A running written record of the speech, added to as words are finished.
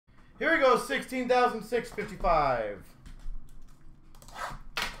Here we go, 16,655.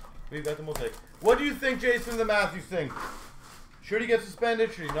 We've got the Mosaic. What do you think, Jason, the Matthews thing? Should he get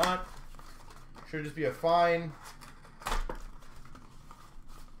suspended? Should he not? Should it just be a fine?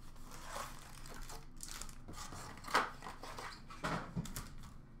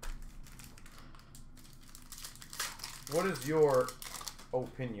 What is your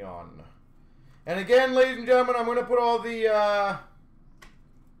opinion? And again, ladies and gentlemen, I'm going to put all the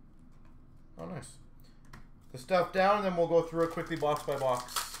oh, nice. The stuff down, and then we'll go through it quickly box by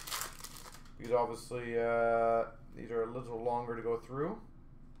box. Because obviously, these are a little longer to go through.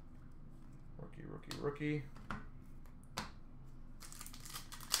 Rookie, rookie, rookie.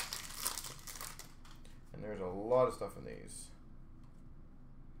 And there's a lot of stuff in these.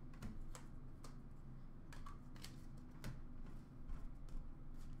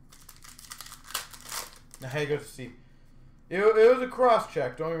 Now, hey, good to see. It was a cross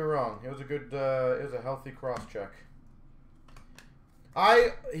check. Don't get me wrong. It was a good. It was a healthy cross check.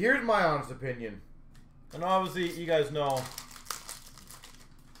 Here's my honest opinion, and obviously you guys know.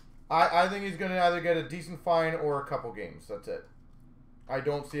 I think he's going to either get a decent fine or a couple games. That's it. I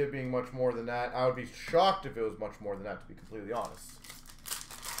don't see it being much more than that. I would be shocked if it was much more than that, to be completely honest.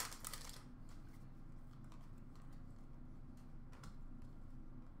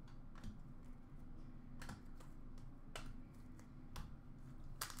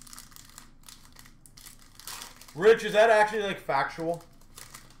 Rich, is that actually like factual?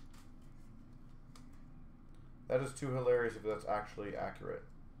 That is too hilarious if that's actually accurate.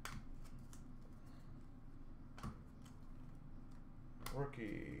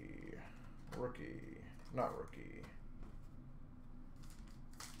 Rookie. Rookie. Not rookie.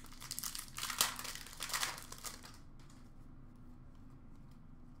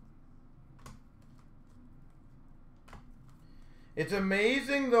 It's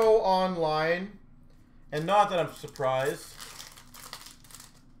amazing though online. And not that I'm surprised,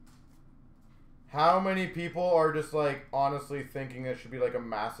 how many people are just like honestly thinking it should be like a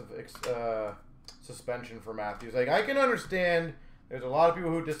massive suspension for Matthews. Like, I can understand there's a lot of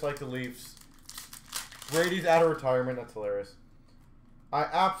people who dislike the Leafs. Brady's out of retirement. That's hilarious. I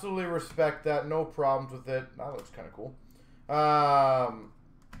absolutely respect that. No problems with it. That looks kind of cool.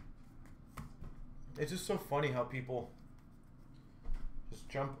 It's just so funny how people just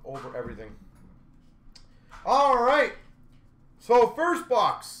jump over everything. All right, so first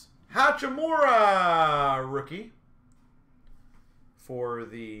box, Hachimura rookie for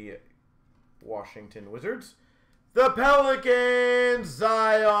the Washington Wizards. The Pelicans,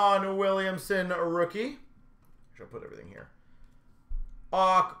 Zion Williamson rookie. Should I put everything here?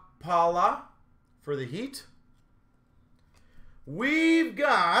 Okpala for the Heat. We've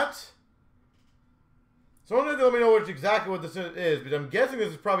got, someone let me know exactly what this is, but I'm guessing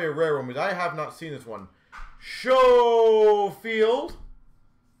this is probably a rare one because I have not seen this one. Schofield.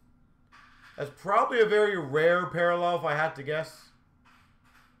 That's probably a very rare parallel if I had to guess.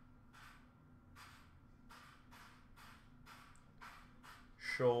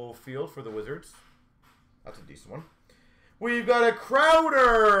 Schofield for the Wizards. That's a decent one. We've got a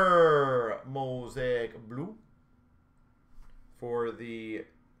Crowder Mosaic Blue for the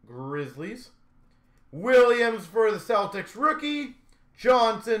Grizzlies. Williams for the Celtics rookie.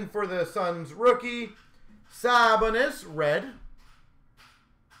 Johnson for the Suns rookie. Sabonis, red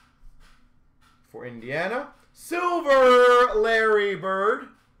for Indiana. Silver, Larry Bird.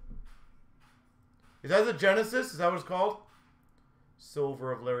 Is that the Genesis? Is that what it's called?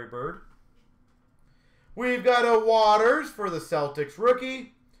 Silver of Larry Bird. We've got a Waters for the Celtics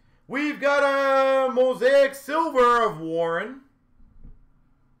rookie. We've got a Mosaic Silver of Warren.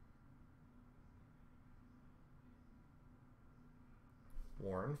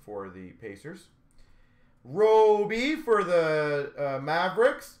 Warren for the Pacers. Roby for the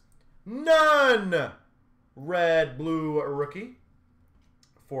Mavericks. None. Red, blue rookie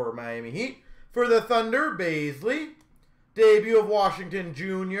for Miami Heat. For the Thunder, Baisley. Debut of Washington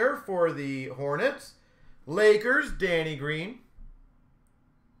Jr. for the Hornets. Lakers, Danny Green.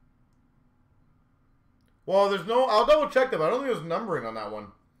 Well, there's no, I'll double check them. I don't think there's numbering on that one.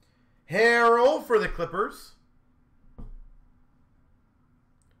 Harrell for the Clippers.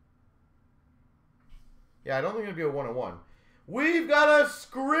 Yeah, I don't think it'll be a 1-on-1. We've got a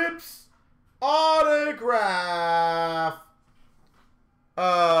Scripps autograph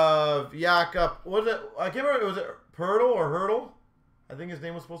of Jakob. Was it? I can't remember. Was it Pirtle or Hurdle? I think his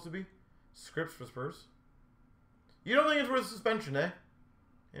name was supposed to be Scripps for Spurs. You don't think it's worth suspension, eh?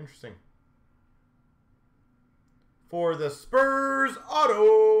 Interesting. For the Spurs,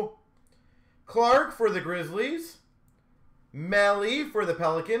 auto. Clark for the Grizzlies. Melly for the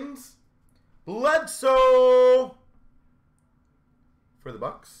Pelicans. Bledsoe for the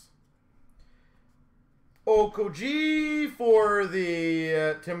Bucks. Okogie for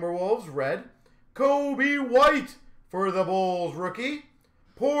the Timberwolves, red. Kobe White for the Bulls, rookie.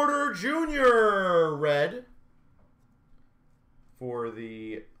 Porter Jr., red for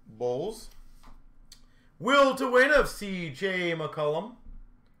the Bulls. Will to win of C.J. McCollum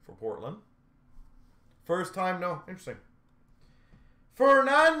for Portland. First time, no, interesting.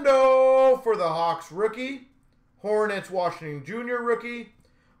 Fernando for the Hawks, rookie. Hornets, Washington Jr., rookie.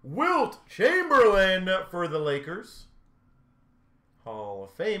 Wilt Chamberlain for the Lakers. Hall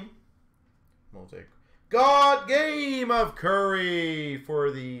of Fame. Mosaic. God game of Curry for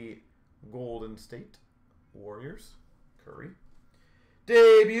the Golden State Warriors. Curry.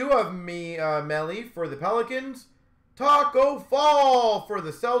 Debut of Melly for the Pelicans. Taco Fall for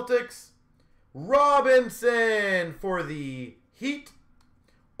the Celtics. Robinson for the Heat.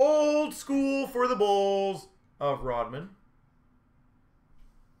 Old School for the Bulls of Rodman.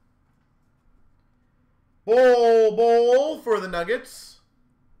 Bowl for the Nuggets.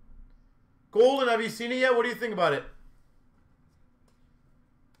 Golden, have you seen it yet? What do you think about it?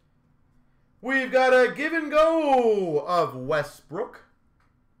 We've got a give and go of Westbrook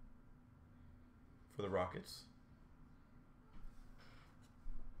for the Rockets.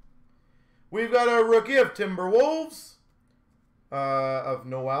 We've got a rookie of Timberwolves of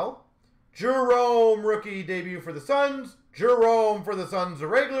Noel. Jerome, rookie debut for the Suns. Jerome for the Suns, a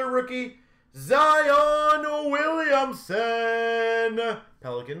regular rookie. Zion Williamson,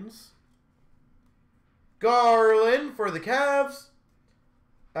 Pelicans. Garland for the Cavs.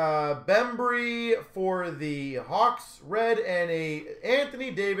 Bembry for the Hawks, red, and a Anthony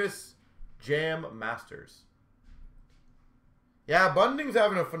Davis Jam Masters. Yeah, Bunting's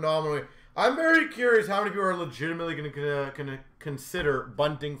having a phenomenal year. I'm very curious how many people are legitimately going to consider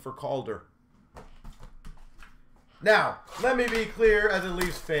Bunting for Calder. Now, let me be clear as a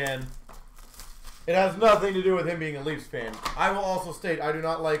Leafs fan. It has nothing to do with him being a Leafs fan. I will also state I do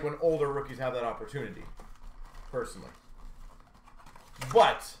not like when older rookies have that opportunity, personally.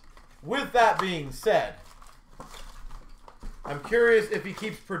 But, with that being said, I'm curious if he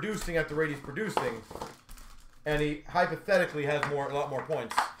keeps producing at the rate he's producing, and he hypothetically has a lot more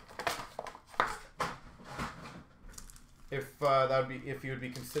points. If if he would be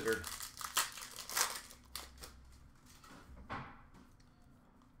considered.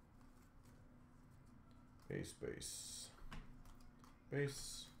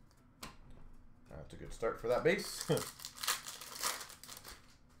 Base. That's a good start for that base.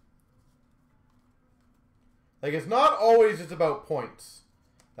 Like, it's not always just about points.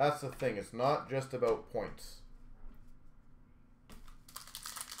 That's the thing. It's not just about points.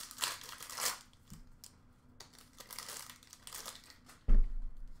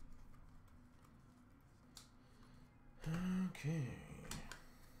 Okay.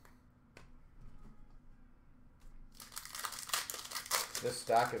 This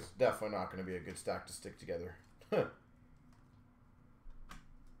stack is definitely not going to be a good stack to stick together.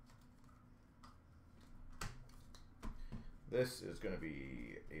 This is going to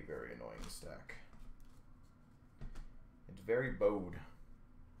be a very annoying stack. It's very bowed.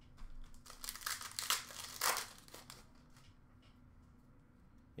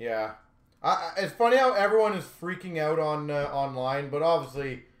 Yeah. It's funny how everyone is freaking out on online, but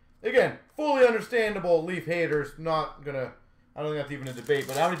obviously, again, fully understandable Leaf haters, not going to... I don't think that's even a debate,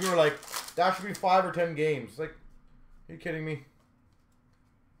 but how many people are like, that should be 5 or 10 games? Like, are you kidding me?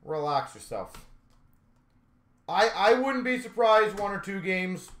 Relax yourself. I wouldn't be surprised 1 or 2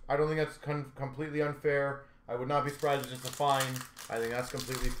 games. I don't think that's completely unfair. I would not be surprised if it's just a fine. I think that's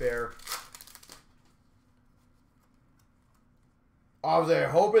completely fair. Obviously, I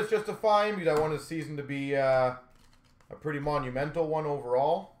hope it's just a fine because I want the season to be a pretty monumental one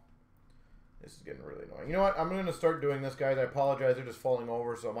overall. This is getting really annoying. You know what? I'm going to start doing this, guys. I apologize. They're just falling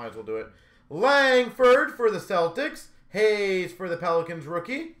over, so I might as well do it. Langford for the Celtics. Hayes for the Pelicans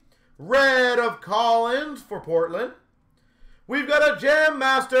rookie. Red of Collins for Portland. We've got a Jam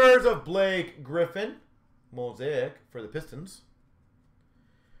Masters of Blake Griffin. Mosaic for the Pistons.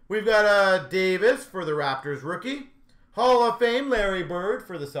 We've got a Davis for the Raptors rookie. Hall of Fame Larry Bird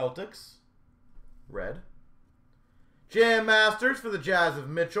for the Celtics. Red. Jam Masters for the Jazz of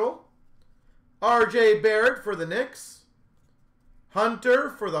Mitchell. R.J. Barrett for the Knicks.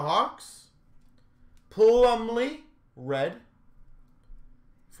 Hunter for the Hawks. Plumlee, red,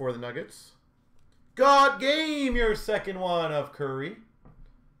 for the Nuggets. God game, your second one of Curry.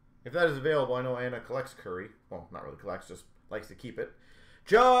 If that is available, I know Anna collects Curry. Well, not really collects, just likes to keep it.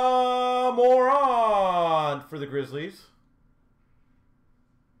 Ja Morant for the Grizzlies.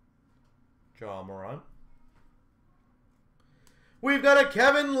 Ja Morant. We've got a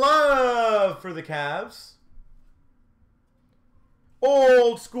Kevin Love for the Cavs.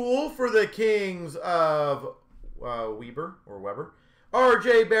 Old School for the Kings of Weber.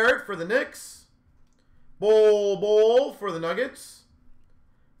 RJ Barrett for the Knicks. Bol for the Nuggets.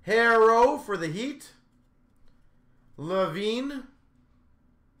 Harrow for the Heat. Levine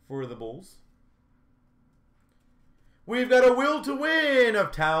for the Bulls. We've got a Will to Win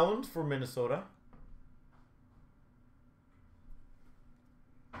of Towns for Minnesota.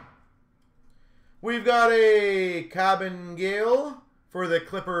 We've got a Cabin Gale for the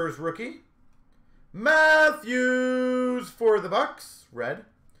Clippers rookie. Matthews for the Bucks, red.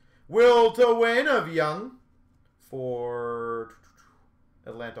 Will to Win of Young for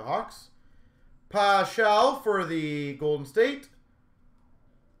Atlanta Hawks. Paschal for the Golden State.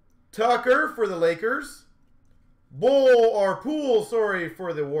 Tucker for the Lakers. Poole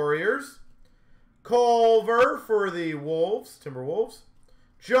for the Warriors. Culver for the Timberwolves.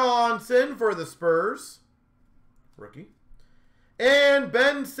 Johnson for the Spurs, rookie. And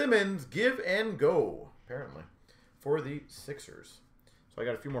Ben Simmons, give and go, apparently, for the Sixers. So I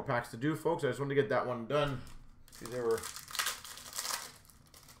got a few more packs to do, folks. I just wanted to get that one done. See, there were...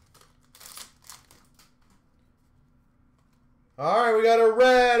 All right, we got a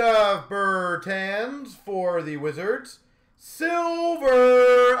red of Bertans for the Wizards.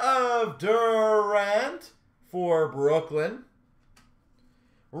 Silver of Durant for Brooklyn.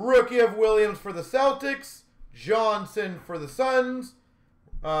 Rookie of Williams for the Celtics. Johnson for the Suns.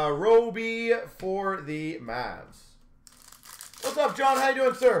 Roby for the Mavs. What's up, John? How you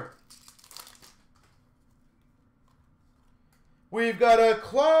doing, sir? We've got a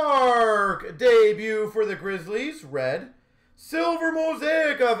Clark debut for the Grizzlies, red. Silver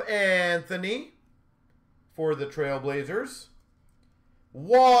Mosaic of Anthony for the Trailblazers.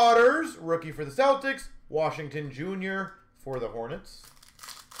 Waters, rookie for the Celtics. Washington Jr. for the Hornets.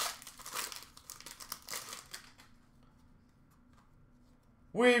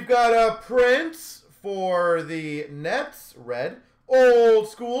 We've got a Prince for the Nets, red. Old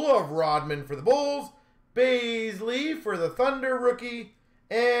School of Rodman for the Bulls. Baisley for the Thunder rookie.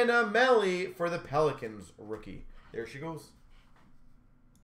 And a Melly for the Pelicans rookie. There she goes.